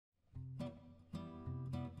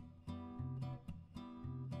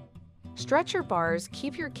Stretcher bars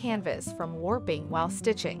keep your canvas from warping while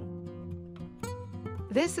stitching.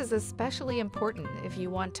 This is especially important if you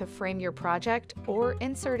want to frame your project or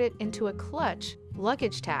insert it into a clutch,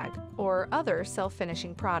 luggage tag, or other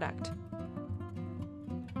self-finishing product.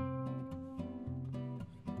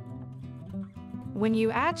 When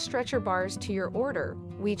you add stretcher bars to your order,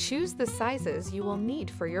 we choose the sizes you will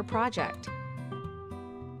need for your project.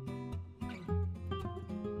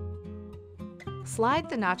 Slide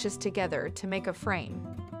the notches together to make a frame.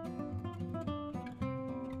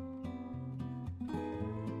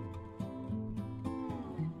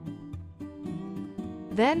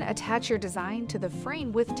 Then attach your design to the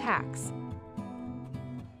frame with tacks.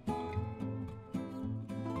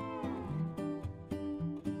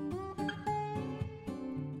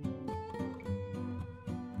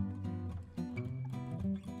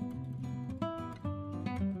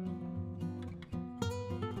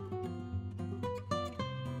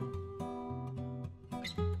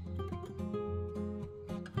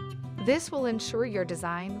 This will ensure your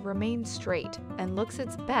design remains straight and looks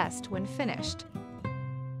its best when finished.